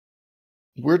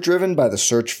We're driven by the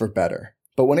search for better.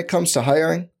 But when it comes to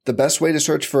hiring, the best way to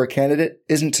search for a candidate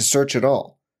isn't to search at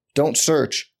all. Don't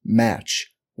search,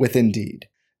 match with Indeed.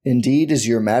 Indeed is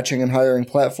your matching and hiring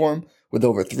platform with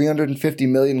over 350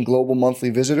 million global monthly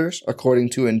visitors,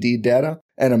 according to Indeed data,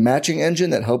 and a matching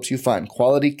engine that helps you find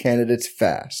quality candidates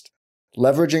fast.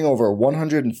 Leveraging over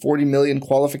 140 million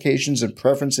qualifications and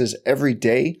preferences every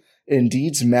day,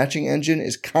 Indeed's matching engine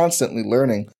is constantly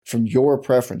learning from your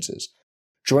preferences.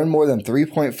 Join more than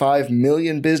 3.5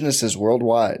 million businesses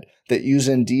worldwide that use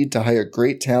Indeed to hire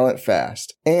great talent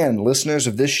fast. And listeners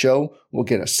of this show will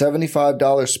get a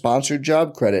 $75 sponsored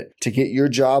job credit to get your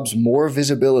jobs more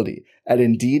visibility at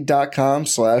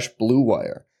Indeed.com/Blue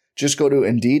Wire. Just go to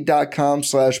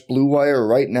Indeed.com/Blue Wire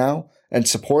right now and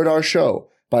support our show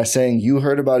by saying you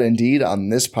heard about Indeed on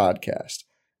this podcast.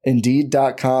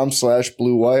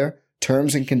 Indeed.com/Blue Wire.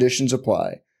 Terms and conditions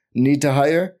apply. Need to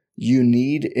hire? You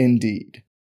need Indeed.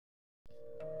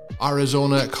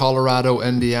 Arizona, Colorado,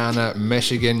 Indiana,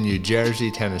 Michigan, New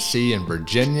Jersey, Tennessee, and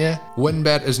Virginia.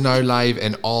 WynnBET is now live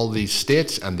in all these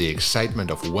states, and the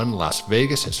excitement of Wynn Las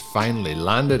Vegas has finally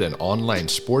landed in online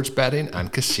sports betting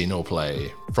and casino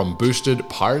play. From boosted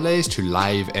parlays to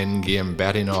live in-game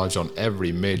betting odds on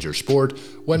every major sport,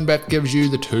 WynnBET gives you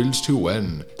the tools to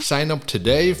win. Sign up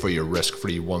today for your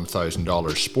risk-free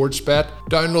 $1,000 sports bet.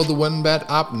 Download the WynnBET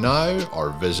app now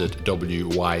or visit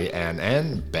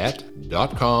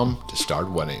wynnbet.com to start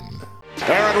winning.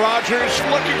 Aaron Rodgers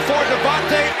looking for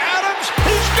Devontae Adams.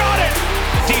 He's got it!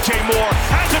 DJ Moore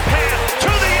has it panned to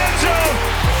the end zone.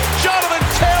 Jonathan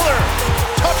Taylor,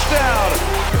 touchdown.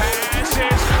 Pass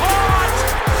is caught.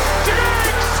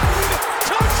 Diggs,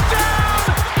 touchdown.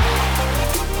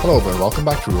 Hello everyone, welcome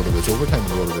back to RotoViz Overtime and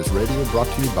RotoViz Radio, brought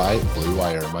to you by Blue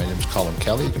Wire. My name is Colin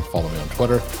Kelly. You can follow me on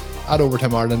Twitter at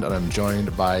Overtime Ireland, and I'm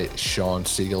joined by Sean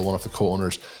Siegel, one of the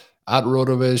co-owners at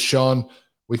RotoViz. Sean,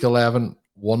 Week 11,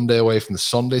 one day away from the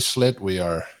Sunday slate. We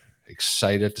are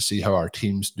excited to see how our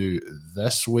teams do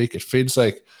this week. It feels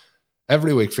like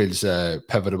every week feels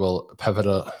pivotal.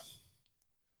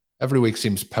 Every week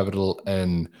seems pivotal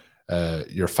in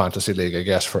your fantasy league, I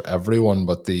guess, for everyone.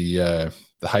 But the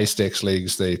high stakes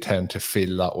leagues, they tend to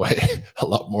feel that way a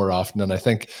lot more often. And I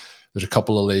think there's a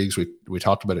couple of leagues, we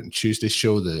talked about it in Tuesday's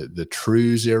show, the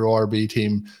true zero RB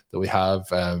team that we have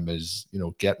is,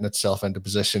 getting itself into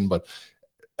position, but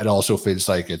it also feels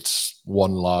like it's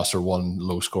one loss or one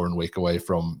low scoring week away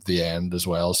from the end as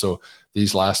well. So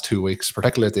these last 2 weeks,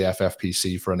 particularly at the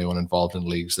FFPC, for anyone involved in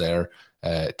leagues there,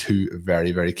 2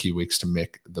 very, very key weeks to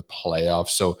make the playoffs.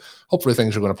 So hopefully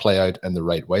things are going to play out in the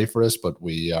right way for us, but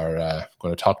we are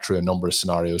going to talk through a number of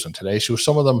scenarios on today's show.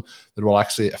 Some of them that will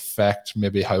actually affect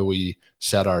maybe how we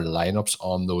set our lineups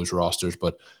on those rosters.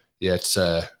 But yeah, it's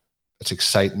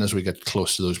exciting as we get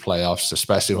close to those playoffs,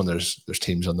 especially when there's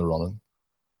teams on the running.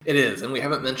 It is, and we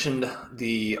haven't mentioned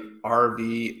the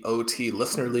RVOT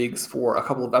listener leagues for a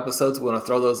couple of episodes. We want to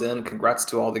throw those in. Congrats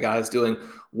to all the guys doing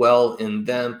well in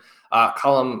them.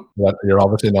 Colin, you're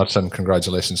obviously not saying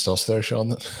congratulations to us there,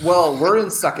 Sean. Well, we're in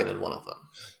second in one of them,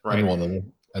 right? In one of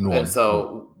them. And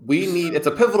so it's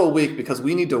a pivotal week because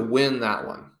we need to win that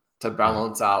one to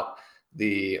balance out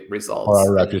the results or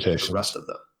our reputation. The rest of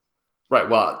them. Right.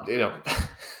 Well,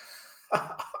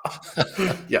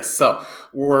 yes. So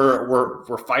we're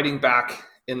fighting back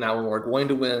in that one. We're going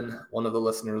to win one of the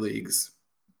listener leagues.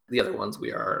 The other ones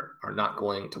we are not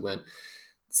going to win.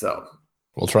 So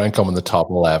we'll try and come in the top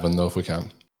 11 though if we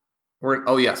can. We're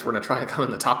going to try and come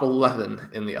in the top 11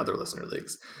 in the other listener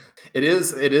leagues. It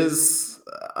is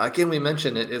again, we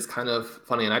mentioned it is kind of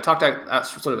funny, and I talked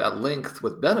at length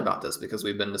with Ben about this because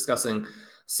we've been discussing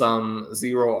some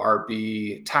zero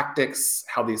RB tactics,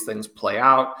 how these things play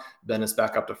out. Ben is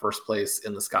back up to first place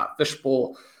in the Scott Fish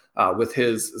Bowl with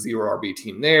his zero RB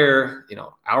team there.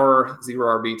 Our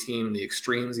zero RB team, the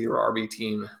extreme zero RB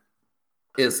team,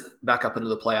 is back up into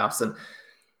the playoffs. And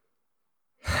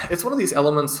it's one of these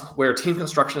elements where team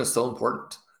construction is so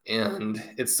important, and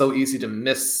it's so easy to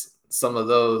miss some of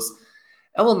those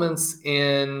elements.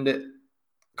 And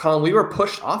Colin, we were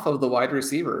pushed off of the wide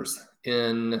receivers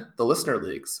in the listener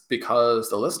leagues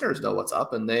because the listeners know what's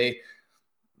up, and they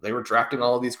were drafting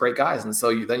all of these great guys. And so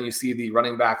you see the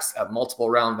running backs at multiple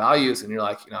round values, and you're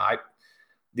like,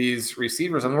 these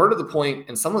receivers, and we're to the point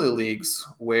in some of the leagues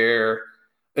where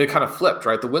it kind of flipped,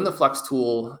 right? The Win the Flex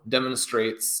tool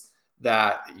demonstrates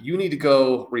that you need to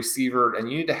go receiver and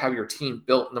you need to have your team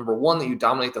built, number one, that you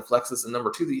dominate the flexes, and number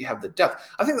two, that you have the depth.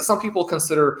 I think that some people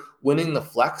consider winning the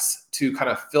flex to kind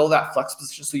of fill that flex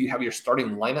position so you have your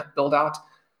starting lineup built out.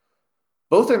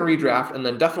 both in redraft and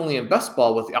then definitely in best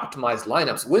ball with the optimized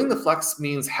lineups, winning the flex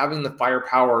means having the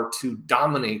firepower to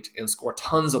dominate and score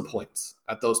tons of points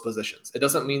at those positions. It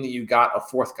doesn't mean that you got a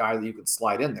fourth guy that you can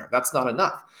slide in there. That's not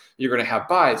enough. You're going to have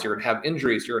buys, you're going to have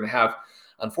injuries, you're going to have,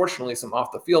 unfortunately, some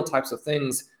off the field types of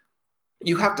things.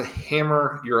 You have to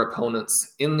hammer your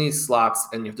opponents in these slots,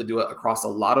 and you have to do it across a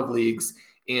lot of leagues.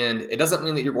 And it doesn't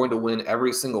mean that you're going to win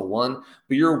every single one,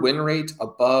 but your win rate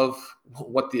above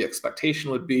what the expectation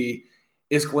would be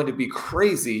is going to be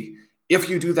crazy if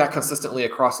you do that consistently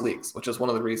across leagues, which is one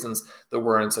of the reasons that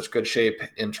we're in such good shape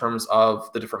in terms of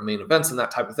the different main events and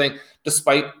that type of thing,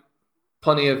 despite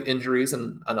plenty of injuries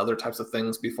and other types of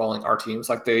things befalling our teams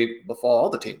like they befall all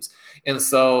the teams. And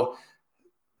so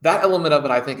that element of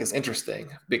it, I think, is interesting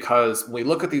because when we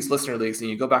look at these listener leagues and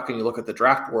you go back and you look at the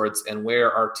draft boards and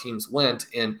where our teams went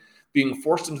and being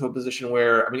forced into a position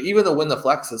where, I mean, even though win the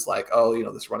flex is like, oh, you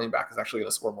know, this running back is actually going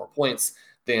to score more points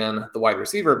than the wide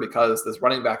receiver because this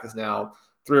running back is now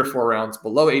 3 or 4 rounds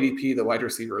below ADP. The wide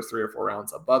receiver is 3 or 4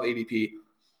 rounds above ADP.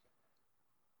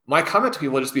 My comment to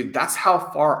people would just be, that's how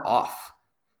far off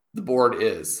the board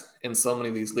is in so many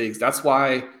of these leagues. That's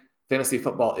why fantasy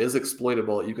football is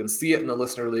exploitable. You can see it in the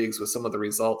listener leagues with some of the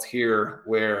results here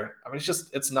where, I mean,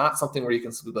 it's not something where you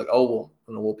can be like, oh,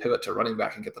 we'll pivot to running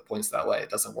back and get the points that way.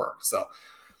 It doesn't work. So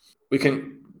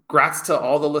congrats to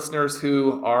all the listeners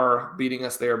who are beating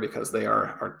us there because they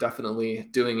are definitely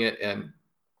doing it. And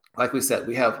like we said,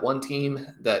 we have one team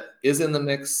that is in the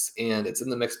mix, and it's in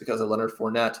the mix because of Leonard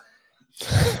Fournette.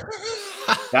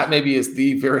 That maybe is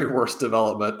the very worst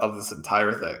development of this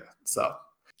entire thing. So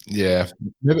yeah,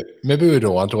 maybe we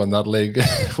don't want to win that league.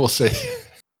 We'll see.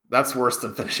 That's worse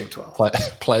than finishing 12th.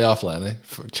 Playoff Lenny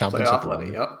for championship. Playoff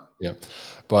Lenny, yep. Yeah.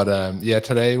 But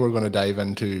today we're going to dive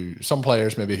into some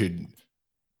players maybe who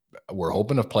were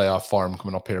hoping of playoff form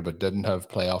coming up here, but didn't have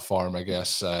playoff form, I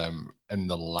guess, in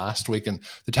the last week. And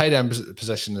the tight end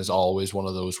position is always one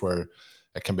of those where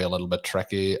it can be a little bit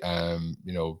tricky.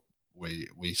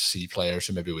 We see players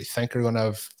who maybe we think are going to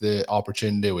have the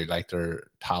opportunity. We like their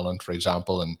talent, for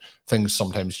example, and things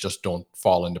sometimes just don't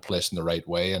fall into place in the right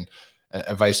way. And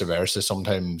vice versa,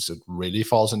 sometimes it really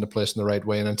falls into place in the right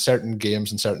way. And in certain games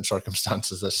and certain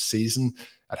circumstances this season,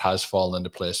 it has fallen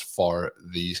into place for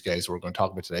these guys we're going to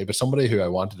talk about today. But somebody who I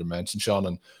wanted to mention, Sean,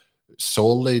 and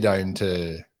solely down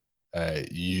to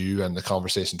you and the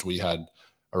conversations we had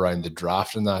around the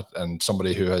draft and that, and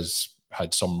somebody who has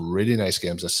had some really nice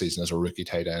games this season as a rookie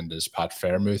tight end is Pat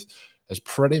Freiermuth. Is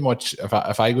pretty much,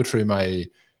 if I go through my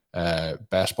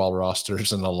best ball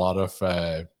rosters and a lot of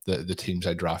the teams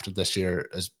I drafted this year,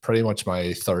 is pretty much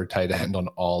my third tight end on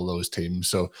all those teams.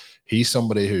 So he's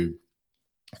somebody who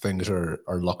things are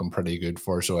looking pretty good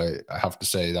for. So I have to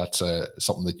say that's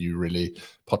something that you really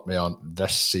put me on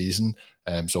this season.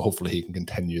 So hopefully he can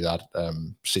continue that,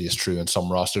 see us through in some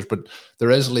rosters. But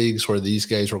there is leagues where these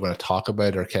guys we're going to talk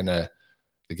about are kind of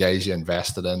the guys you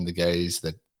invested in, the guys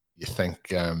that you think,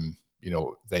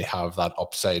 they have that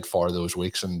upside for those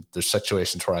weeks. And there's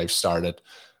situations where I've started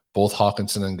both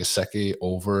Hockenson and Gesicki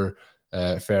over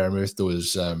Freiermuth.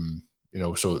 Those,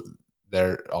 so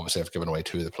they're obviously I've given away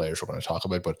 2 of the players we're going to talk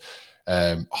about, but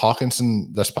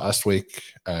Hockenson this past week,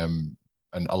 and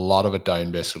a lot of it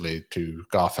down basically to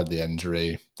Goff had the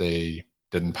injury. They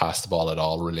didn't pass the ball at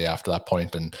all really after that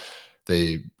point, and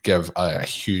they give a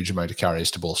huge amount of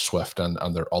carries to both Swift and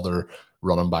their other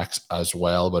running backs as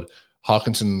well. But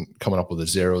Hockenson coming up with a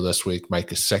 0 this week, Mike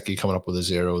Gesicki coming up with a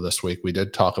 0 this week. We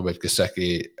did talk about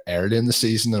Gesicki early in the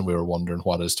season, and we were wondering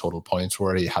what his total points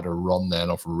were. He had a run then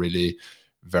of really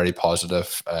very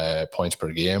positive points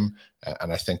per game,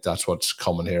 and I think that's what's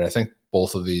coming here. I think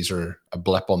both of these are a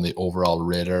blip on the overall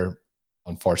radar.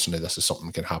 Unfortunately, this is something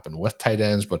that can happen with tight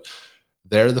ends, but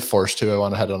they're the first 2 I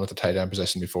want to head on at the tight end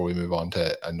position before we move on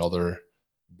to another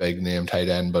big name tight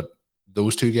end. But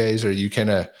those 2 guys, are you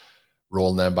kind of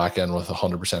rolling them back in with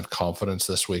 100% confidence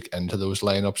this week into those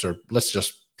lineups? Or let's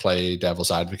just play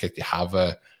devil's advocate. You have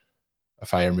a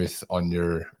Freiermuth on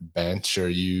your bench. Are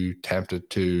you tempted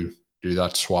to do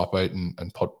that swap out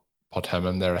and put him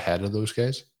in there ahead of those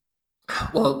guys?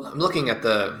 Well, I'm looking at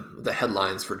the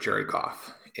headlines for Jared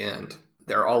Goff, and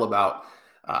they're all about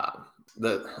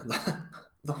the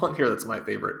one here that's my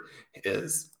favorite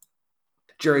is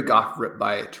Jared Goff ripped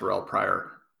by Terrell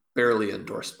Pryor, barely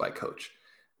endorsed by coach.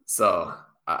 So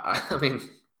I mean,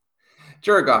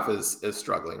 Jared Goff is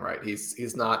struggling, right?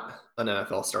 He's not an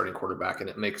NFL starting quarterback, and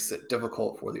it makes it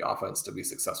difficult for the offense to be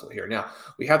successful here. Now,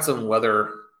 we had some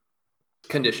weather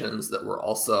conditions that were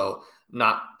also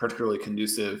not particularly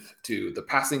conducive to the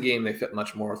passing game. They fit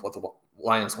much more with what the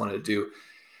Lions wanted to do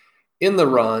in the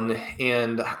run.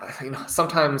 And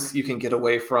sometimes you can get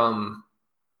away from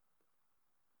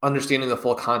understanding the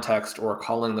full context or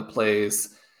calling the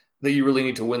plays that you really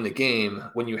need to win the game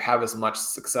when you have as much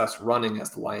success running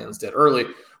as the Lions did early,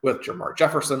 with Jermar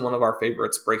Jefferson, one of our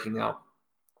favorites, breaking out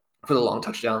for the long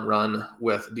touchdown run,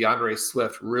 with DeAndre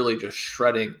Swift really just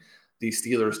shredding the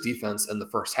Steelers defense in the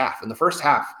first half. In the first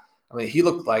half, I mean, he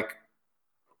looked like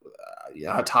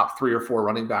a top 3 or 4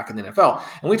 running back in the NFL.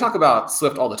 And we talk about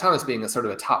Swift all the time as being a sort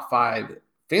of a top 5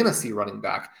 fantasy running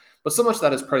back, but so much of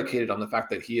that is predicated on the fact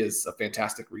that he is a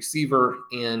fantastic receiver,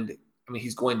 and I mean,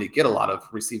 he's going to get a lot of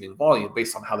receiving volume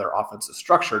based on how their offense is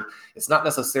structured. It's not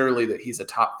necessarily that he's a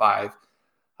top 5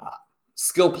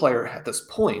 skill player at this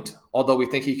point, although we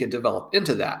think he can develop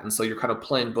into that. And so you're kind of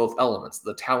playing both elements,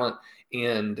 the talent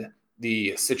and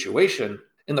the situation.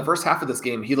 In the first half of this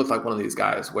game, he looked like one of these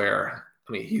guys where,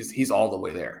 I mean, he's all the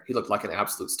way there. He looked like an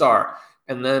absolute star.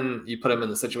 And then you put him in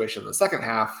the situation in the second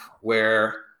half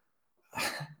where,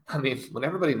 I mean, when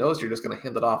everybody knows you're just going to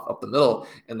hand it off up the middle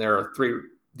and there are 3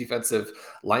 defensive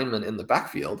linemen in the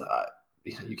backfield,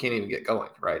 you can't even get going,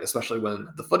 right? Especially when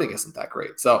the footing isn't that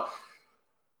great. So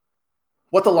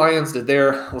what the Lions did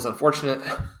there was unfortunate.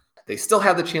 They still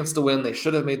had the chance to win. They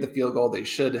should have made the field goal. They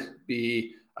should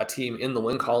be a team in the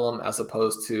win column as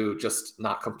opposed to just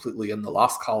not completely in the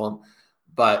loss column.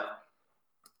 But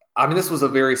I mean, this was a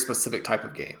very specific type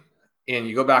of game. And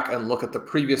you go back and look at the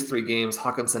previous 3 games,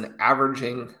 Hockenson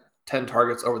averaging 10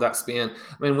 targets over that span.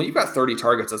 I mean, when you've got 30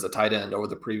 targets as a tight end over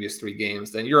the previous 3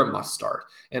 games, then you're a must start.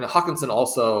 And Hockenson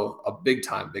also a big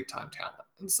time talent.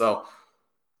 And so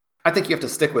I think you have to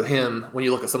stick with him when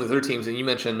you look at some of the other teams. And you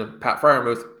mentioned Pat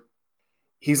Freiermuth.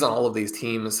 He's on all of these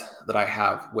teams that I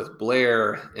have with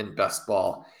Blair in Best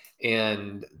Ball.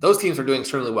 And those teams are doing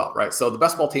extremely well, right? So the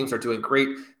Best Ball teams are doing great.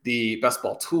 The Best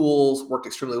Ball tools worked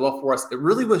extremely well for us. It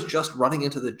really was just running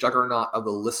into the juggernaut of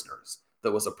the listeners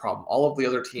that was a problem. All of the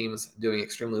other teams doing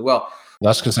extremely well.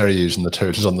 That's because they're using the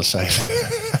tools on the side.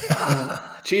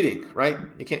 Cheating, right?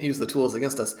 You can't use the tools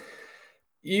against us.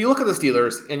 You look at the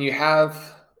Steelers and you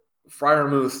have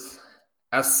Freiermuth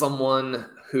as someone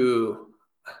who,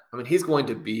 I mean, he's going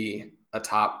to be he's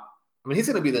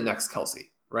going to be the next Kelce,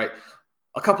 right?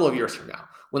 A couple of years from now,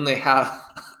 when they have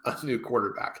a new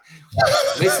quarterback.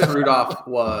 Mason Rudolph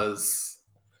was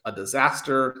a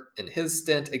disaster in his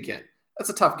stint. Again, that's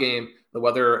a tough game. The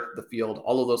weather, the field,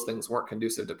 all of those things weren't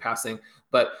conducive to passing.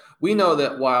 But we know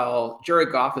that while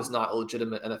Jared Goff is not a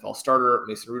legitimate NFL starter,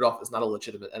 Mason Rudolph is not a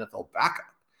legitimate NFL backup.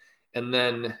 And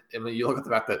then you look at the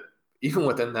fact that even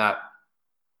within that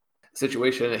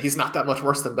situation, he's not that much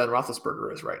worse than Ben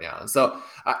Roethlisberger is right now. And so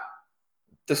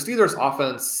the Steelers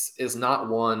offense is not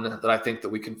one that I think that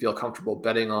we can feel comfortable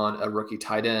betting on a rookie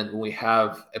tight end when we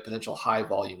have a potential high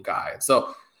volume guy. And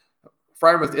so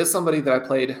Freiermuth is somebody that I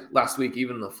played last week,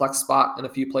 even in the flex spot in a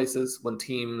few places when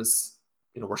teams,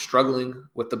 were struggling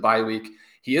with the bye week.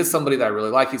 He is somebody that I really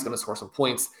like. He's going to score some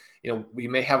points. We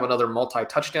may have another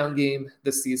multi-touchdown game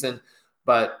this season,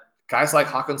 but guys like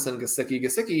Hockenson,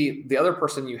 Gesicki, the other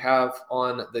person you have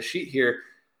on the sheet here,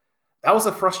 that was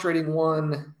a frustrating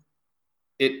one.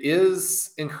 It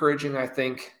is encouraging, I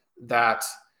think, that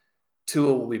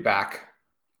Tua will be back.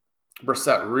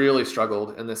 Brissett really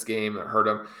struggled in this game. It hurt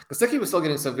him. Gesicki was still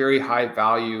getting some very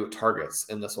high-value targets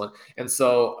in this one. And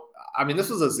so, I mean, this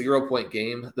was a 0-point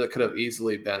game that could have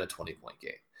easily been a 20-point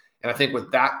game. And I think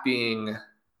with that being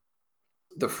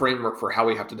the framework for how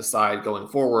we have to decide going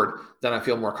forward, then I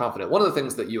feel more confident. One of the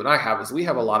things that you and I have is we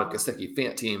have a lot of Gesicki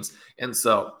fan teams. And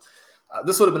so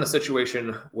this would have been a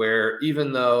situation where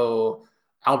even though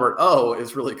Albert O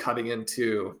is really cutting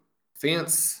into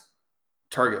Fant's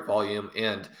target volume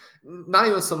and not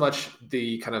even so much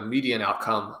the kind of median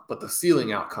outcome, but the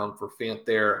ceiling outcome for Fant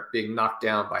there being knocked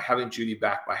down by having Judy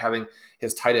back, by having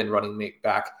his tight end running mate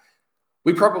back,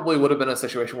 we probably would have been in a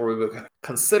situation where we would have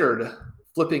considered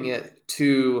flipping it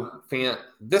to Fant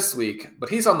this week, but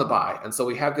he's on the bye. And so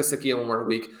we have Gesicki in 1 more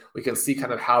week. We can see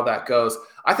kind of how that goes.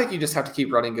 I think you just have to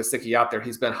keep running Gesicki out there.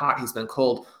 He's been hot. He's been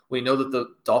cold. We know that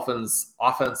the Dolphins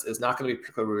offense is not going to be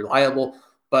particularly reliable,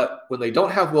 but when they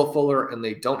don't have Will Fuller and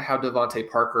they don't have Devontae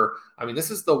Parker, I mean,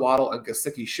 this is the Waddle and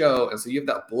Gesicki show. And so you have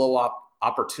that blow up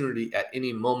opportunity at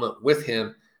any moment with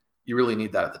him. You really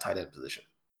need that at the tight end position.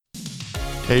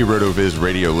 Hey, RotoViz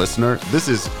radio listener, this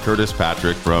is Curtis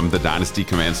Patrick from the Dynasty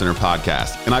Command Center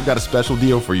podcast, and I've got a special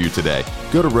deal for you today.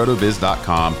 Go to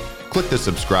rotoviz.com, click the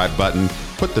subscribe button,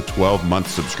 put the 12-month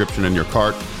subscription in your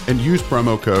cart, and use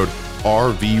promo code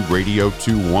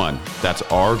RVRadio21. That's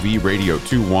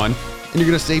RVRadio21, and you're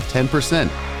going to save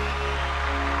 10%.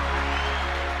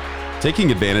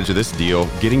 Taking advantage of this deal,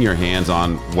 getting your hands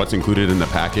on what's included in the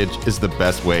package is the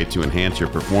best way to enhance your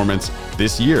performance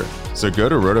this year. So go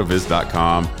to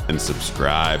rotoviz.com and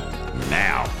subscribe.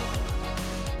 now.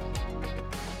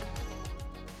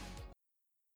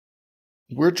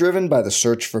 We're driven by the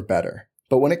search for better.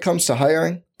 But when it comes to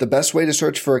hiring, the best way to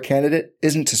search for a candidate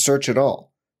isn't to search at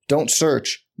all. Don't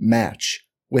search, match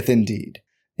with Indeed.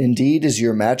 Indeed is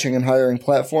your matching and hiring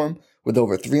platform with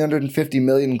over 350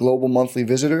 million global monthly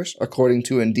visitors, according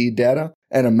to Indeed data,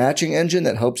 and a matching engine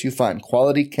that helps you find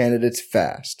quality candidates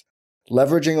fast.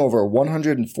 Leveraging over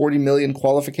 140 million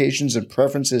qualifications and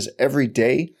preferences every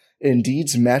day,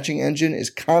 Indeed's matching engine is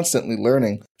constantly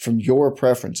learning from your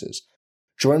preferences.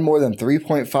 Join more than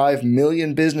 3.5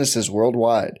 million businesses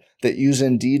worldwide that use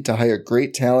Indeed to hire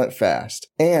great talent fast.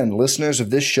 And listeners of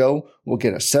this show will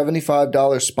get a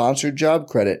 $75 sponsored job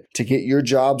credit to get your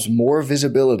jobs more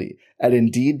visibility at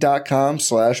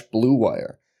Indeed.com/Blue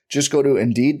Wire. Just go to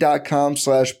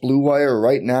Indeed.com/Blue Wire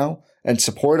right now and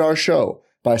support our show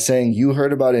by saying you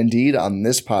heard about Indeed on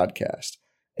this podcast.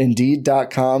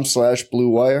 Indeed.com/Blue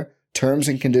Wire. Terms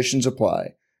and conditions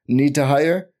apply. Need to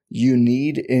hire? You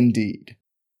need Indeed.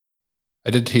 I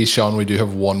did tease Sean, we do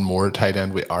have one more tight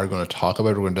end we are going to talk about.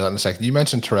 We're going to do that in a second. You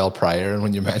mentioned Terrell Pryor, and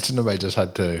when you mentioned him, I just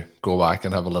had to go back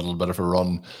and have a little bit of a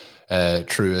run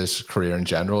through his career in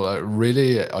general. A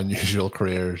really unusual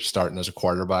career starting as a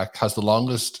quarterback. Has the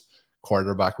longest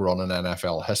quarterback run in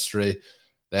NFL history,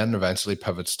 then eventually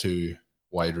pivots to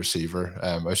wide receiver.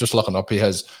 I was just looking up. He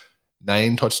has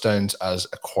 9 touchdowns as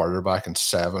a quarterback and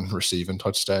 7 receiving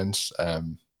touchdowns. A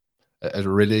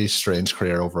really strange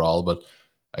career overall, but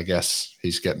I guess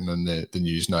he's getting in the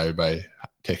news now by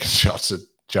taking shots at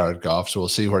Jared Goff. So we'll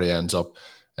see where he ends up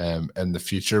in the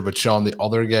future. But Sean, the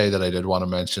other guy that I did want to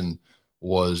mention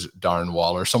was Darren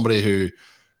Waller, somebody who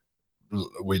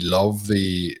we love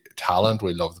the talent,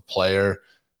 we love the player,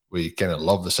 we kind of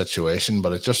love the situation,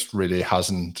 but it just really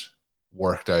hasn't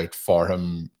worked out for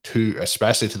him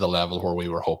especially to the level where we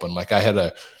were hoping. Like I had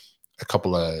a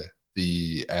couple of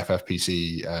the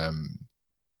FFPC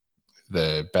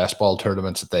the best ball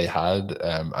tournaments that they had,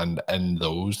 and in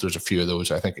those, there's a few of those,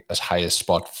 I think as high as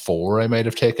spot 4 I might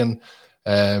have taken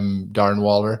Darren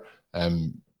Waller.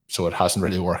 So it hasn't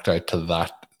really worked out to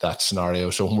that scenario.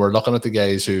 So when we're looking at the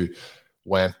guys who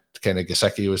went, kind of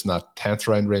Gesicki was in that 10th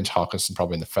round range, Hawkinson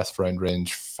probably in the 5th round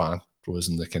range, Fant was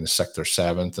in the kind of 6th or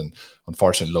 7th, and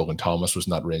unfortunately Logan Thomas was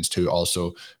in that range too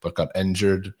also, but got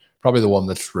injured. Probably the one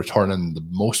that's returning the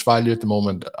most value at the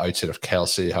moment outside of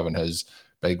Kelsey having his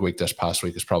big week this past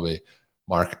week is probably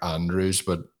Mark Andrews,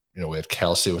 but we had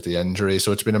Kelsey with the injury,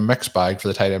 so it's been a mixed bag for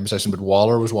the tight end position. But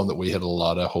Waller was one that we had a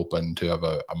lot of hoping to have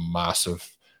a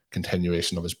massive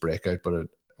continuation of his breakout. But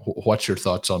what's your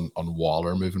thoughts on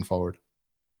Waller moving forward?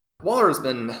 Waller has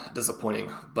been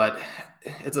disappointing, but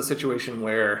it's a situation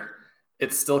where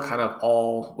it's still kind of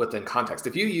all within context.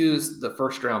 If you use the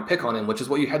first round pick on him, which is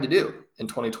what you had to do in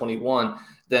 2021,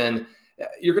 then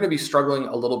you're going to be struggling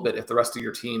a little bit if the rest of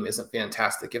your team isn't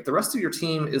fantastic. If the rest of your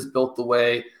team is built the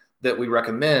way that we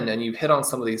recommend, and you've hit on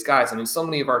some of these guys, I mean, so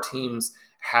many of our teams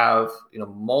have,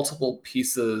 multiple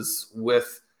pieces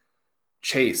with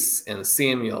Chase and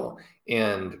Samuel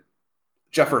and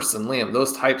Jefferson, Lamb,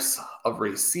 those types of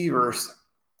receivers.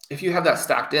 If you have that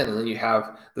stacked in, and then you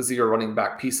have the 0 running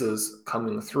back pieces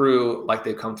coming through like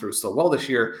they've come through so well this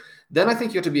year, then I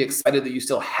think you have to be excited that you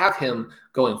still have him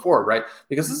going forward, right?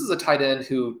 Because this is a tight end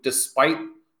who, despite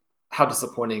how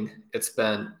disappointing it's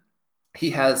been, he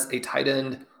has a tight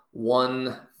end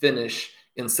 1 finish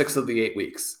in 6 of the 8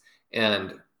 weeks.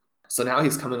 And so now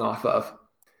he's coming off of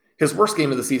his worst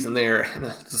game of the season there. And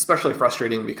it's especially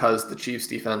frustrating because the Chiefs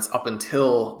defense up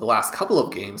until the last couple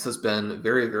of games has been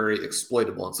very, very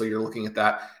exploitable. And so you're looking at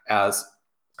that as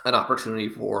an opportunity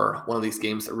for one of these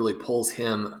games that really pulls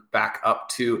him back up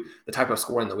to the type of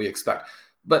scoring that we expect.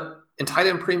 But in tight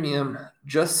end premium,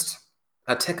 just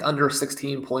a tick under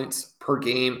 16 points per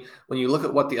game. When you look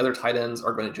at what the other tight ends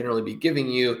are going to generally be giving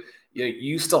you,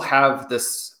 you still have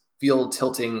this field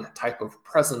tilting type of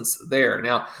presence there.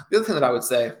 Now, the other thing that I would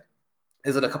say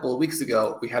is that a couple of weeks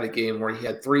ago, we had a game where he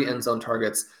had 3 end zone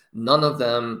targets. None of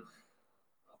them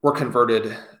were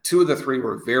converted. 2 of the 3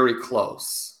 were very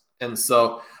close. And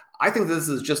so I think this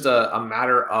is just a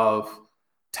matter of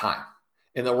time,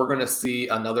 and that we're going to see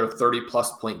another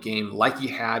 30-plus point game like he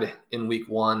had in week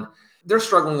 1. They're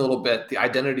struggling a little bit. The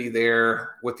identity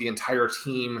there with the entire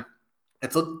team,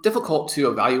 it's difficult to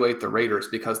evaluate the Raiders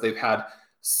because they've had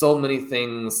so many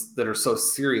things that are so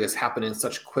serious happen in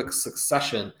such quick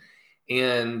succession.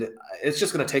 And it's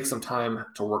just going to take some time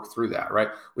to work through that, right?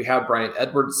 We have Bryan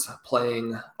Edwards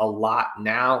playing a lot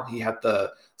now. He had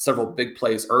the several big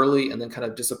plays early and then kind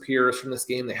of disappears from this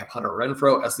game. They have Hunter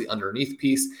Renfrow as the underneath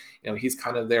piece. He's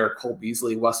kind of their Cole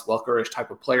Beasley, Wes Welker-ish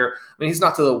type of player. I mean, he's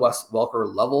not to the Wes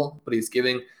Welker level, but he's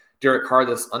giving Derek Carr,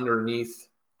 this underneath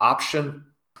option.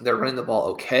 They're running the ball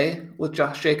okay with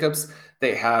Josh Jacobs.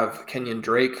 They have Kenyon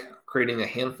Drake creating a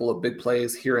handful of big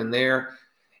plays here and there.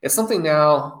 It's something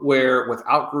now where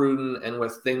without Gruden and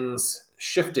with things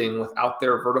shifting without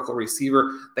their vertical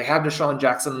receiver, they have Deshaun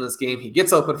Jackson in this game. He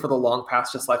gets open for the long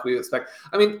pass just like we expect.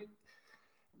 I mean,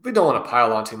 we don't want to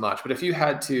pile on too much, but if you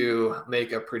had to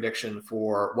make a prediction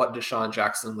for what Deshaun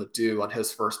Jackson would do on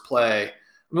his first play,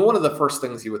 I mean, one of the first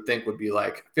things you would think would be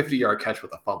like 50-yard catch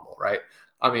with a fumble, right?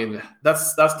 I mean,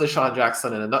 that's Deshaun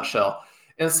Jackson in a nutshell.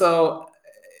 And so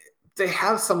they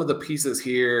have some of the pieces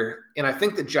here, and I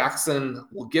think that Jackson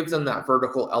will give them that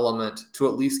vertical element to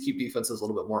at least keep defenses a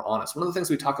little bit more honest. One of the things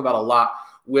we talk about a lot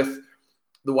with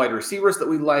the wide receivers that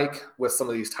we like, with some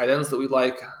of these tight ends that we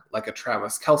like a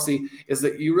Travis Kelce, is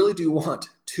that you really do want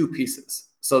two pieces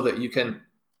so that you can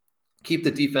keep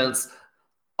the defense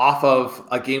off of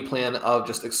a game plan of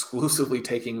just exclusively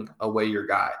taking away your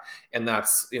guy. And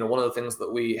that's, one of the things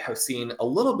that we have seen a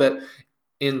little bit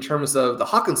in terms of the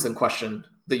Hockenson question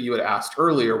that you had asked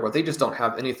earlier, where they just don't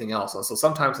have anything else. And so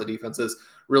sometimes the defenses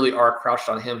really are crouched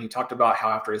on him. He talked about how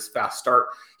after his fast start,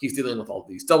 he's dealing with all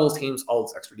these doubles teams, all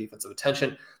this extra defensive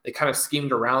attention. They kind of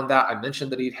schemed around that. I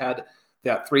mentioned that he'd had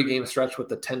that 3-game stretch with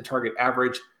the 10 target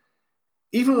average.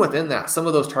 Even within that, some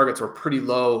of those targets were pretty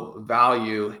low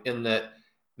value in that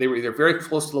they were either very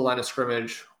close to the line of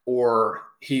scrimmage or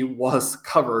he was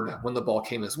covered when the ball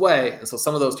came his way. And so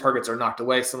some of those targets are knocked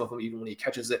away. Some of them, even when he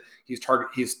catches it,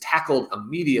 he's tackled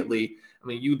immediately. I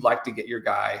mean, you'd like to get your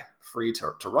guy free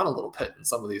to run a little bit in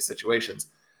some of these situations.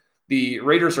 The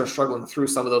Raiders are struggling through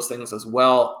some of those things as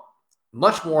well,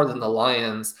 much more than the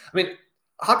Lions. I mean,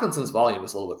 Hawkinson's volume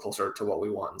is a little bit closer to what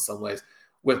we want in some ways.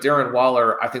 With Darren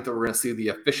Waller, I think that we're going to see the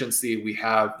efficiency. We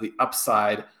have the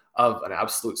upside of an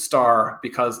absolute star,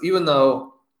 because even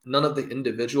though none of the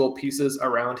individual pieces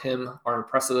around him are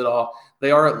impressive at all, they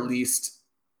are at least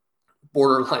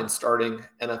borderline starting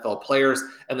NFL players.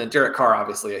 And then Derek Carr,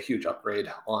 obviously a huge upgrade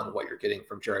on what you're getting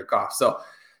from Jared Goff. So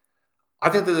I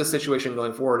think that the situation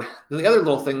going forward, the other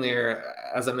little thing there,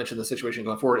 as I mentioned, the situation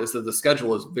going forward is that the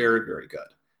schedule is very, very good,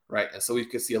 right? And so we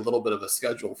could see a little bit of a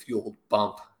schedule fueled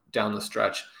bump down the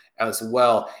stretch as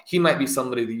well. He might be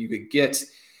somebody that you could get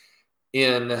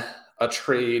in a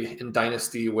trade in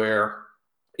Dynasty where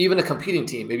even a competing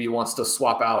team maybe wants to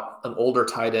swap out an older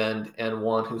tight end and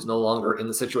one who's no longer in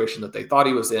the situation that they thought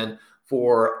he was in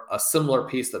for a similar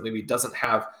piece that maybe doesn't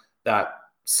have that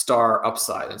star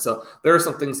upside. And so there are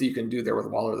some things that you can do there with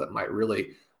Waller that might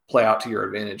really play out to your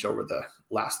advantage over the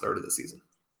last third of the season.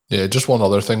 Yeah, just one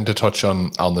other thing to touch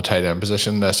on the tight end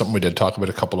position. Something we did talk about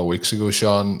a couple of weeks ago,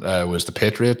 Sean, was the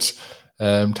Patriots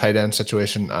tight end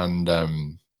situation.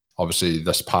 And obviously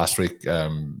this past week,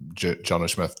 Jonnu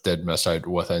Smith did miss out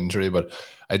with injury, but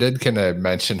I did kind of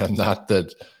mention in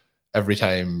that every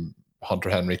time Hunter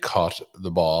Henry caught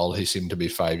the ball, he seemed to be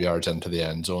 5 yards into the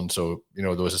end zone. So, there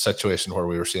was a situation where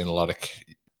we were seeing a lot of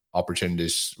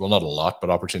opportunities, well, not a lot, but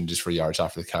opportunities for yards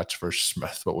after the catch for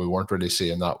Smith, but we weren't really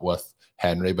seeing that with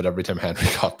Henry. But every time Henry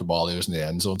caught the ball, he was in the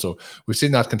end zone. So we've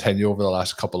seen that continue over the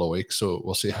last couple of weeks. So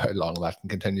we'll see how long that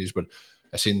continues. But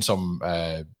I've seen some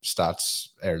stats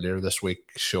earlier this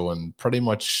week showing pretty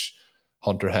much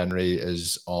Hunter Henry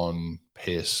is on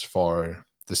pace for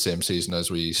the same season as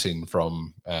we seen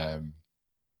from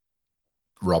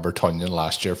Robert Tonyan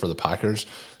last year for the Packers.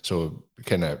 So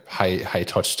kind of high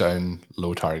touchdown,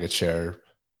 low target share,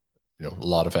 a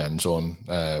lot of end zone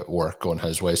work going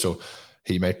his way. So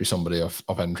he might be somebody of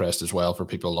interest as well for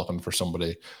people looking for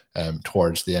somebody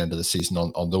towards the end of the season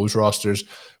on those rosters.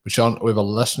 But Sean, we have a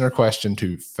listener question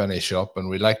to finish up, and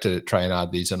we'd like to try and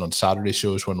add these in on Saturday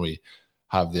shows when we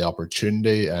have the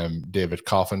opportunity. David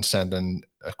Coffin sent in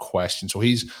a question. So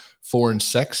he's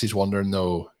 4-6. He's wondering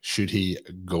though, should he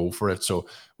go for it? So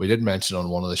we did mention on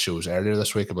one of the shows earlier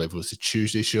this week, I believe it was the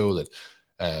Tuesday show, that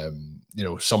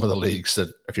some of the leagues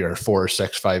that if you're 4 or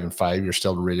 6, 5 and 5, you're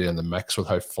still really in the mix with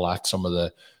how flat some of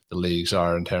the leagues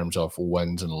are in terms of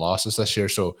wins and losses this year.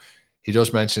 So he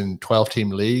does mention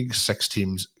 12-team leagues, 6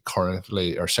 teams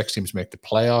make the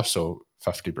playoffs, so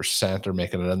 50% are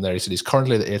making it in there. He said he's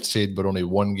currently the 8th seed, but only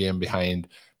 1 game behind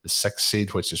the 6th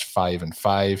seed, which is 5 and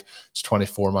 5. It's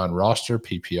 24-man roster,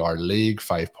 PPR league,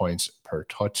 5 points per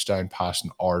touchdown,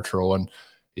 passing or throwing.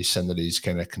 He's saying that he's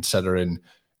kind of considering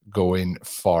going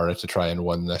for it to try and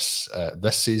win this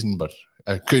season, but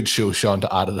a good show, Sean,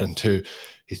 to add it into.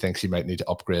 He thinks he might need to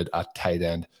upgrade at tight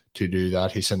end to do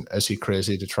that. He said, is he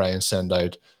crazy to try and send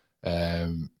out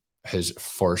his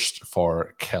first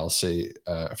for Kelce,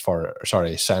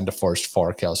 send a first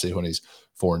for Kelce when he's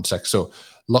 4 and 6. So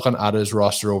looking at his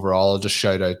roster overall, I'll just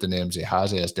shout out the names he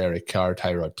has. He has Derek Carr,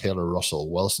 Tyrod Taylor,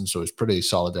 Russell Wilson. So he's pretty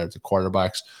solid there at the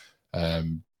quarterbacks.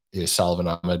 He has Salvin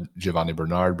Ahmed, Giovanni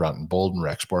Bernard, Brandon Bolden,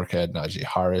 Rex Burkhead, Najee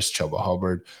Harris, Chuba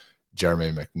Hubbard,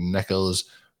 Jeremy McNichols,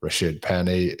 Rashid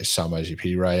Penny, Samaji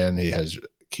P. Ryan. He has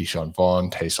Keyshawn Vaughn,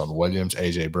 Taysom Williams,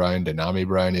 AJ Brown, Denami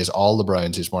Brown. He has all the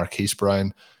Browns. He has Marquise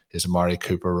Brown. He has Amari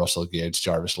Cooper, Russell Gage,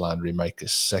 Jarvis Landry, Mike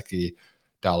Gesicki,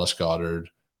 Dallas Goedert.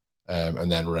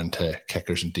 And then we're into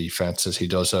kickers and defenses. He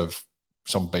does have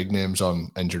some big names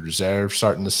on injured reserve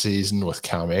starting the season, with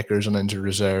Cam Akers on injured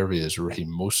reserve. He has Raheem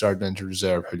Mostert on injured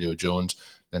reserve, Julio Jones,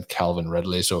 then Calvin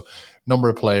Ridley. So number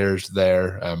of players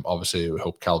there. Obviously, we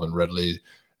hope Calvin Ridley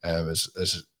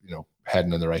is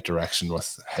heading in the right direction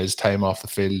with his time off the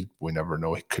field. We never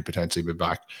know; he could potentially be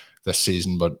back this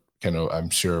season, but I'm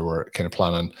sure we're kind of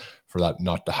planning for that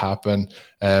not to happen.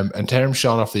 In terms,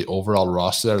 Sean, of the overall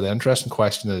roster, the interesting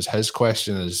question is, his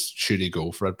question is, should he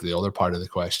go for it? But the other part of the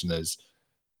question is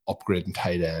upgrading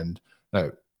tight end. Now,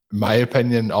 in my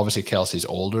opinion, obviously Kelsey's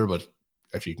older, but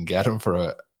if you can get him for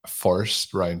a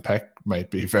first round pick,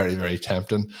 might be very, very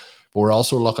tempting. But we're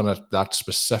also looking at that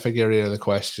specific area of the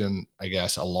question, I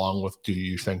guess, along with, do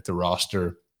you think the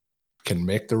roster can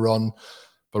make the run?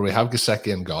 But we have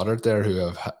Gesicki and Goddard there, who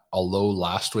have, although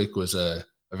last week was a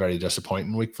very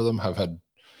disappointing week for them, have had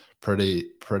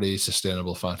pretty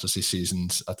sustainable fantasy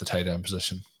seasons at the tight end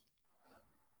position.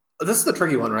 This is the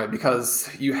tricky one, right? Because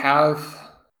you have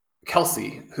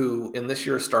Kelsey, who in this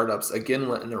year's startups again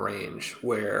went in a range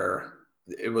where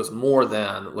it was more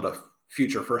than what a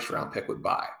future first-round pick would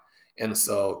buy. And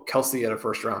so Kelsey at a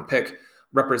first-round pick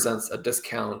represents a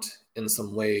discount in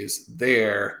some ways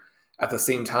there. At the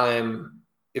same time,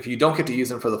 if you don't get to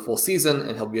use him for the full season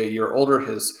and he'll be a year older,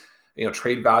 his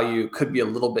trade value could be a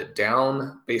little bit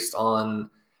down based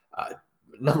on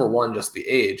number one, just the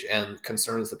age and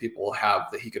concerns that people have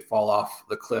that he could fall off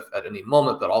the cliff at any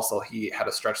moment. But also he had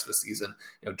a stretch this season,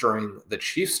 during the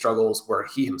Chiefs struggles where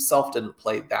he himself didn't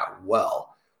play that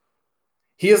well.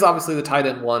 He is obviously the tight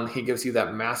end one. He gives you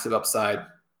that massive upside.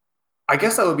 I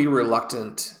guess I would be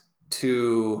reluctant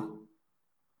to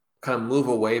kind of move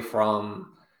away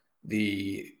from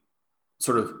the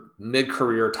sort of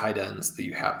mid-career tight ends that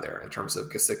you have there in terms of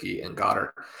Gesicki and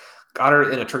Goddard.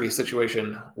 Goddard in a tricky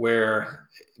situation where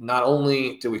not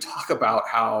only do we talk about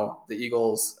how the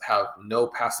Eagles have no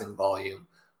passing volume,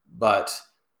 but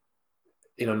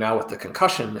now with the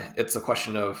concussion, it's a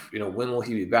question of when will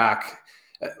he be back?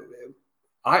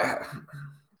 I'm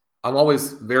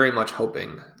always very much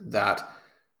hoping that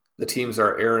the teams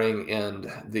are erring,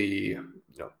 and the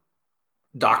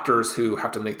doctors who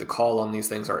have to make the call on these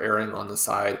things are erring on the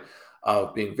side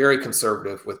of being very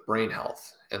conservative with brain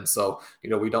health. And so,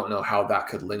 we don't know how that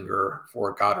could linger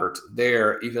for Goddard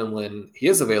there, even when he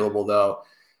is available, though.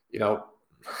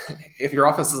 If your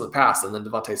offense doesn't pass and then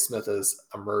Devontae Smith has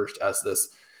emerged as this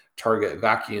target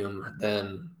vacuum,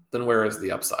 then where is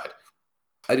the upside?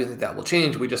 I do think that will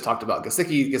change. We just talked about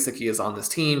Gesicki. Gesicki is on this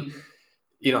team.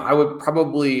 I would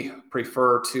probably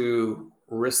prefer to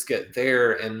risk it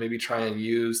there and maybe try and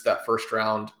use that first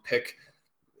round pick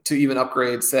to even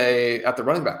upgrade, say, at the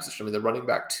running back position. I mean, the running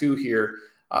back 2 here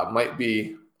might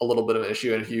be a little bit of an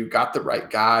issue. And if you got the right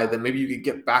guy, then maybe you could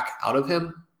get back out of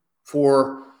him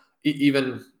for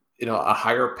even, a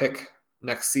higher pick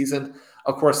next season.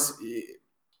 Of course,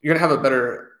 you're going to have a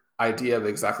better idea of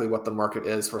exactly what the market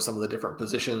is for some of the different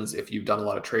positions if you've done a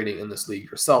lot of trading in this league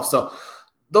yourself. So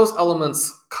those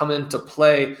elements come into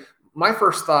play. My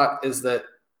first thought is that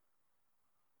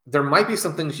there might be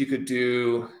some things you could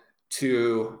do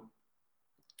to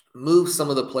move some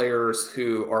of the players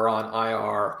who are on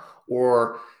IR,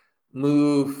 or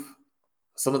move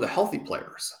some of the healthy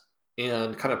players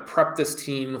and kind of prep this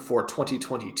team for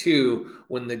 2022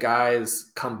 when the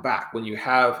guys come back, when you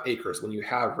have Akers, when you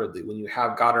have Ridley, when you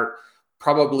have Goddard,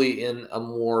 probably in a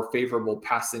more favorable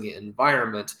passing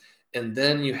environment. And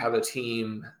then you have a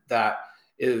team that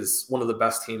is one of the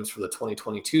best teams for the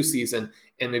 2022 season.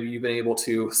 And maybe you've been able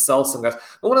to sell some guys.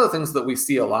 But one of the things that we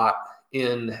see a lot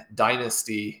in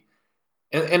Dynasty,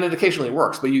 and it occasionally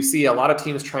works, but you see a lot of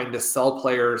teams trying to sell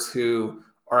players who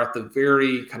are at the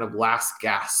very kind of last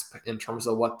gasp in terms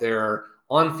of what their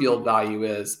on-field value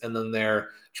is, and then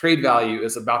their trade value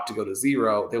is about to go to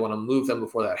zero. They want to move them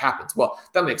before that happens. Well,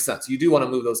 that makes sense. You do want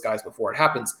to move those guys before it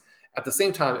happens. At the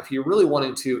same time, if you're really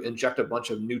wanting to inject a bunch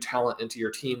of new talent into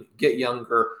your team, get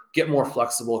younger, get more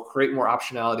flexible, create more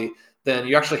optionality, then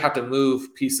you actually have to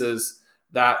move pieces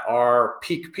that are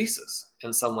peak pieces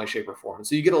in some way, shape, or form.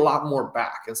 So you get a lot more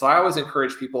back. And so I always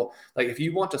encourage people, like, if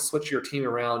you want to switch your team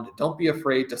around, don't be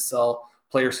afraid to sell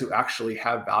players who actually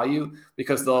have value,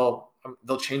 because they'll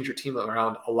they'll change your team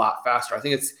around a lot faster. I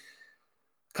think it's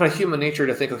kind of human nature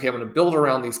to think, okay, I'm going to build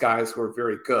around these guys who are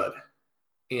very good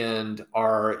and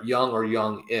are young or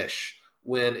young-ish,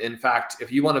 when in fact,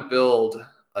 if you want to build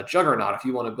a juggernaut, if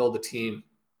you want to build a team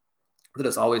that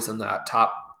is always in that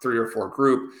top 3 or 4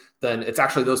 group, then it's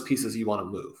actually those pieces you want to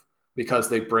move, because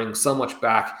they bring so much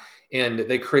back and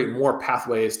they create more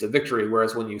pathways to victory.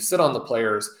 Whereas when you sit on the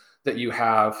players that you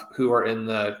have who are in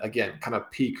the, again, kind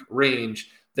of peak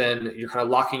range, then you're kind of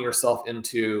locking yourself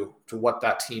into what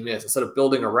that team is. Instead of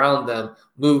building around them,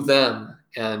 move them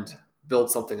and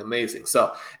build something amazing.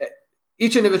 So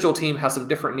each individual team has some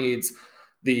different needs.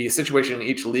 The situation in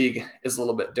each league is a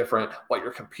little bit different. What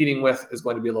you're competing with is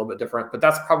going to be a little bit different, but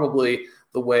that's probably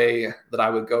the way that I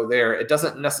would go there. It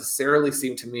doesn't necessarily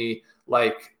seem to me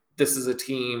like this is a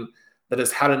team that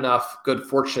has had enough good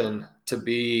fortune to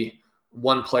be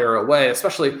one player away,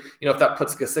 especially, if that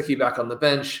puts Gesicki back on the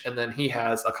bench and then he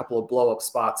has a couple of blow up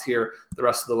spots here the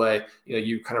rest of the way,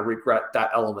 you kind of regret that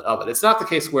element of it. It's not the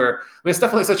case where, it's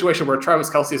definitely a situation where Travis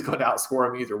Kelce is going to outscore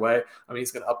him either way.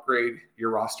 He's going to upgrade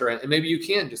your roster, and maybe you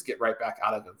can just get right back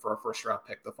out of him for a first round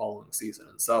pick the following season.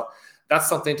 And so that's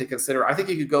something to consider. I think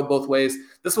you could go both ways.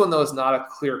 This one, though, is not a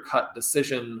clear cut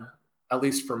decision, at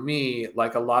least for me,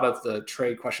 like a lot of the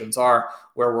trade questions are,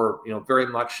 where we're, very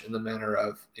much in the manner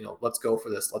of, let's go for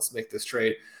this, let's make this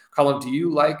trade. Colin, do you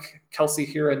like Kelce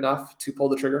here enough to pull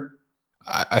the trigger?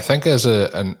 I think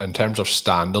in terms of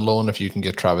standalone, if you can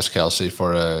get Travis Kelce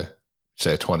for a,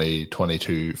 say,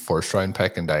 2022 first round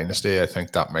pick in Dynasty, I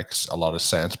think that makes a lot of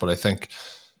sense. But I think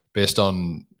based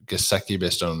on Gesicki,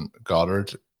 based on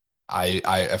Goddard, I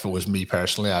if it was me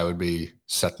personally, I would be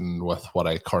sitting with what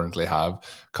I currently have.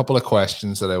 A couple of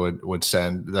questions that I would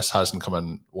send. This hasn't come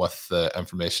in with the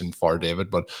information for David,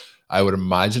 but I would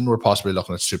imagine we're possibly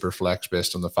looking at super flex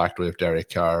based on the fact we have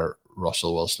Derek Carr,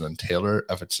 Russell Wilson, and Taylor.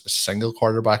 If it's a single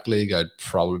quarterback league, I'd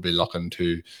probably be looking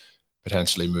to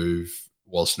potentially move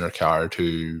Wilson or Carr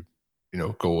to,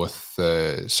 go with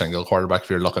the single quarterback. If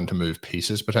you're looking to move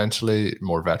pieces, potentially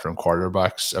more veteran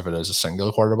quarterbacks, if it is a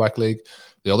single quarterback league.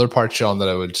 The other part, Sean, that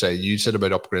I would say, you said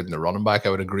about upgrading the running back. I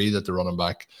would agree that the running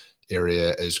back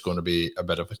area is going to be a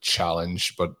bit of a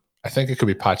challenge, but I think it could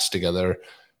be patched together.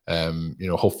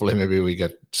 Hopefully maybe we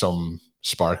get some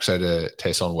sparks out of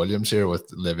Taysom Williams here with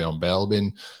Le'Veon Bell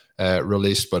being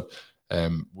released. But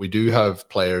we do have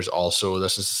players also.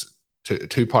 This is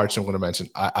two parts I'm going to mention.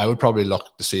 I would probably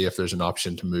look to see if there's an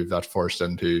option to move that first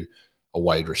into a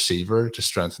wide receiver to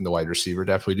strengthen the wide receiver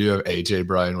depth. We do have AJ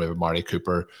Brown, we have Amari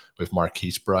Cooper, we have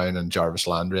Marquise Brown and Jarvis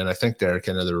Landry, and I think they're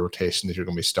kind of the rotation that you're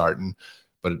going to be starting.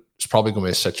 But it's probably going to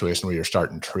be a situation where you're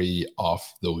starting 3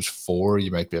 off those 4.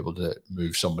 You might be able to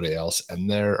move somebody else in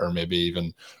there, or maybe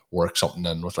even work something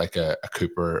in with like a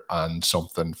Cooper and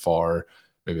something for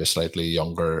maybe a slightly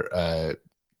younger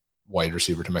wide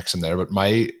receiver to mix in there. But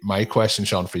my question,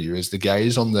 Sean, for you is the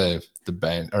guys on the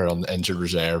bench or on the injured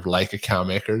reserve, like a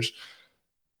Cam Akers,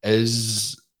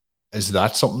 is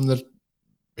that something that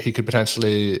he could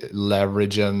potentially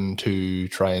leverage into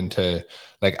trying to,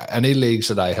 like, any leagues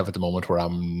that I have at the moment where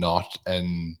I'm not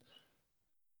in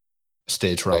a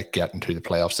stage where I get into the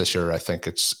playoffs this year, I think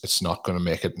it's not going to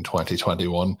make it in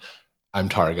 2021. I'm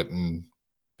targeting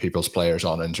people's players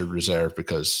on injured reserve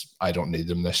because I don't need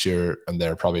them this year, and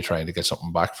they're probably trying to get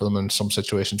something back for them in some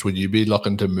situations. Would you be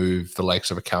looking to move the likes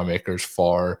of a Cam Akers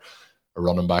for a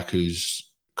running back who's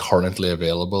currently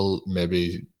available,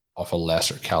 maybe of a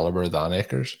lesser caliber than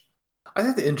Akers? I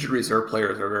think the injured reserve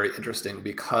players are very interesting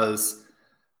because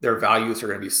their values are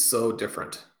going to be so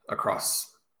different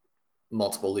across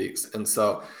multiple leagues. And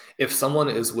so if someone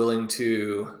is willing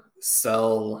to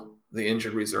sell the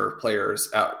injured reserve players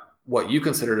at what you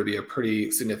consider to be a pretty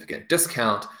significant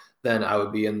discount, then I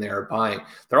would be in there buying.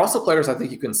 There are also players I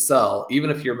think you can sell, even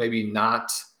if you're maybe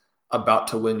not about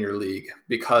to win your league,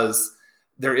 because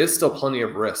there is still plenty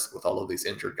of risk with all of these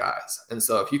injured guys. And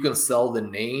so if you can sell the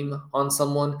name on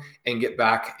someone and get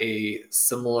back a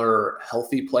similar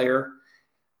healthy player,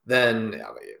 then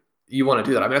you want to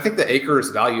do that. I mean, I think the Akers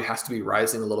value has to be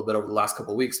rising a little bit over the last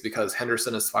couple of weeks because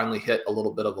Henderson has finally hit a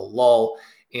little bit of a lull,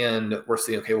 and we're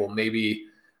seeing, okay, well, maybe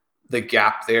the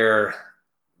gap there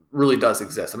really does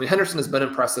exist. I mean, Henderson has been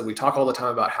impressive. We talk all the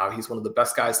time about how he's one of the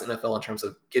best guys in the NFL in terms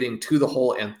of getting to the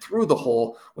hole and through the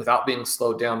hole without being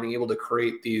slowed down, being able to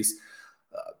create these,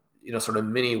 sort of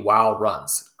mini wow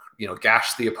runs,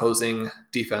 gash the opposing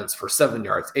defense for 7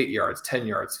 yards, 8 yards, 10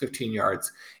 yards, 15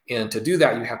 yards. And to do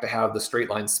that, you have to have the straight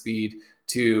line speed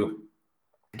to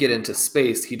get into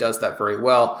space. He does that very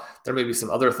well. There may be some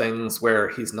other things where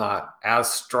he's not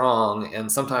as strong. And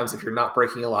sometimes if you're not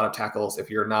breaking a lot of tackles, if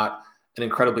you're not an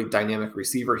incredibly dynamic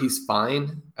receiver. He's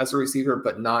fine as a receiver,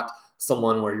 but not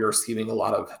someone where you're receiving a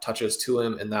lot of touches to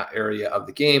him in that area of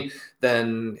the game,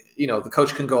 then, the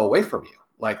coach can go away from you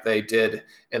like they did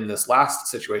in this last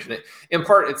situation. In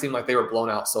part, it seemed like they were blown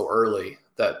out so early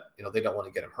that, they don't want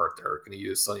to get him hurt. They're going to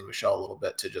use Sony Michel a little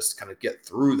bit to just kind of get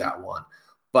through that one.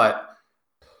 But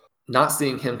not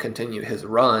seeing him continue his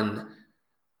run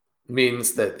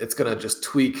means that it's going to just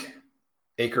tweak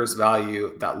Akers'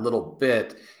 value that little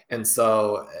bit. And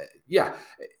so,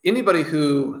 anybody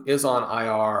who is on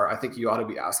IR, I think you ought to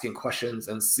be asking questions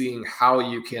and seeing how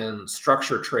you can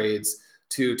structure trades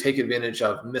to take advantage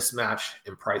of mismatch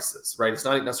in prices, right? It's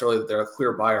not necessarily that they're a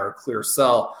clear buy or a clear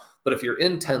sell, but if you're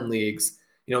in 10 leagues,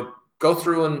 go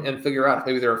through and figure out if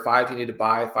maybe there are 5 you need to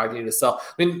buy, 5 you need to sell.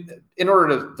 I mean, in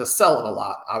order to sell in a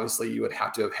lot, obviously you would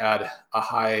have to have had a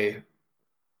high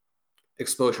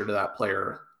exposure to that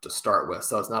player to start with.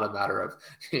 So it's not a matter of,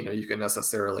 you can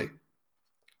necessarily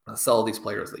sell these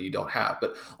players that you don't have.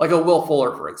 But like a Will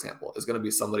Fuller, for example, is going to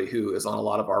be somebody who is on a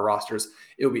lot of our rosters.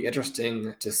 It will be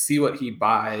interesting to see what he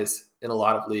buys in a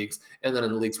lot of leagues. And then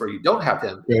in the leagues where you don't have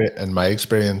him. In my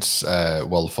experience,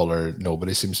 Will Fuller,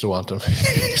 nobody seems to want him.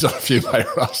 He's on a few of my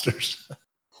rosters.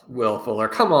 Will Fuller,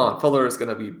 come on. Fuller is going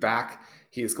to be back.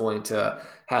 He's going to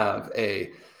have a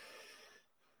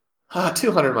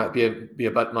 200 might be a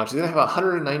bit much. He's going to have a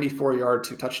 194-yard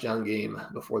 2-touchdown game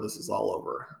before this is all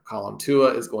over. Colin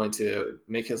Tua is going to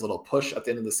make his little push at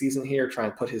the end of the season here, try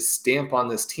and put his stamp on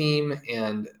this team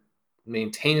and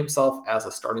maintain himself as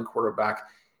a starting quarterback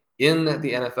in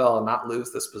the NFL and not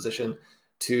lose this position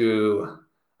to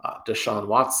Deshaun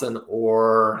Watson,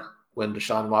 or when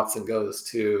Deshaun Watson goes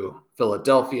to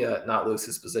Philadelphia, not lose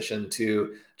his position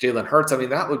to Jalen Hurts. I mean,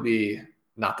 that would be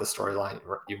not the storyline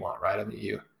you want, right? I mean,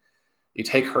 you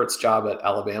take Hurts' job at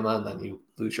Alabama and then you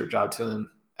lose your job to him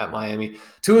at Miami.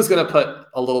 Tua is going to put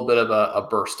a little bit of a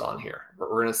burst on here. We're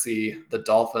going to see the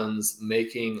Dolphins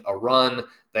making a run.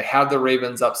 They have the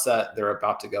Ravens upset. They're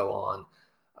about to go on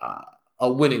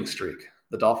a winning streak.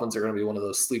 The Dolphins are going to be one of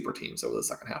those sleeper teams over the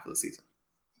second half of the season.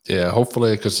 Yeah,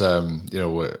 hopefully, because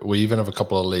we even have a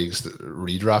couple of leagues,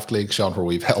 redraft leagues, Sean, where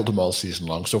we've held them all season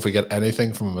long. So if we get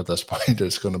anything from them at this point,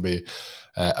 it's going to be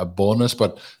a bonus.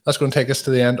 But that's going to take us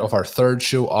to the end of our third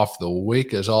show of the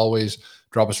week. As always,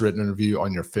 drop us a written review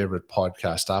on your favorite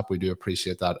podcast app. We do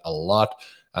appreciate that a lot.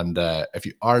 And if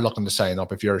you are looking to sign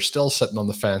up, if you're still sitting on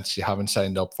the fence, you haven't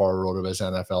signed up for a RotoViz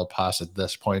NFL Pass at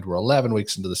this point, we're 11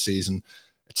 weeks into the season.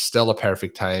 It's still a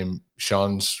perfect time.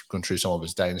 Sean's going through some of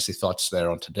his Dynasty thoughts there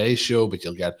on today's show, but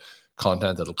you'll get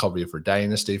content that'll cover you for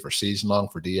Dynasty, for season long,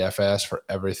 for DFS, for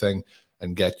everything,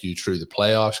 and get you through the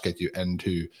playoffs, get you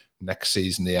into next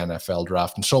season, the NFL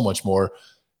draft, and so much more.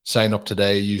 Sign up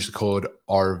today. Use the code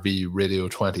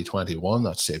RVRadio2021.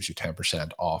 That saves you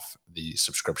 10% off the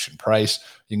subscription price.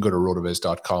 You can go to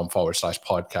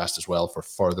rotoviz.com/podcast as well for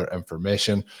further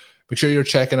information. Make sure you're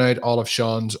checking out all of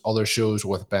Sean's other shows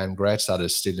with Ben Gretch. That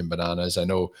is Stealing Bananas. I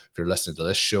know if you're listening to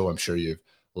this show, I'm sure you've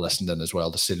listened in as well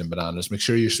to Stealing Bananas. Make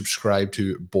sure you subscribe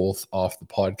to both of the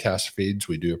podcast feeds.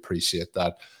 We do appreciate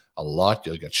that a lot.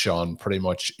 You'll get Sean pretty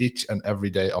much each and every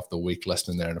day of the week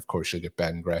listening there. And of course, you'll get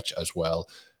Ben Gretch as well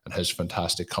and his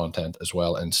fantastic content as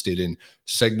well in Stealing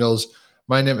Signals.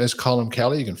 My name is Colin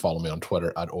Kelly. You can follow me on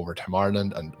Twitter at Overtime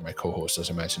Ireland. And my co-host, as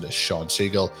I mentioned, is Sean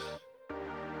Siegel.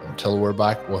 Until we're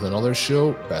back with another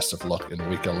show, best of luck in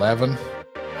week 11.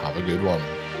 Have a good one.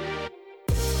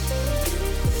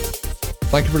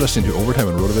 Thank you for listening to Overtime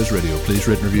on RotoViz Radio. Please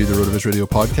rate and review the RotoViz Radio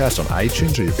podcast on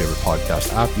iTunes or your favorite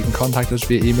podcast app. You can contact us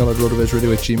via email at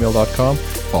rotovizradio@gmail.com.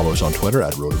 Follow us on Twitter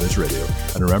at RotoViz Radio.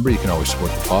 And remember, you can always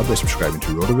support the pod by subscribing to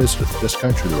RotoViz with a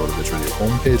discount through the RotoViz Radio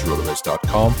homepage,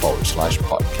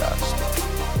 rotoviz.com/podcast.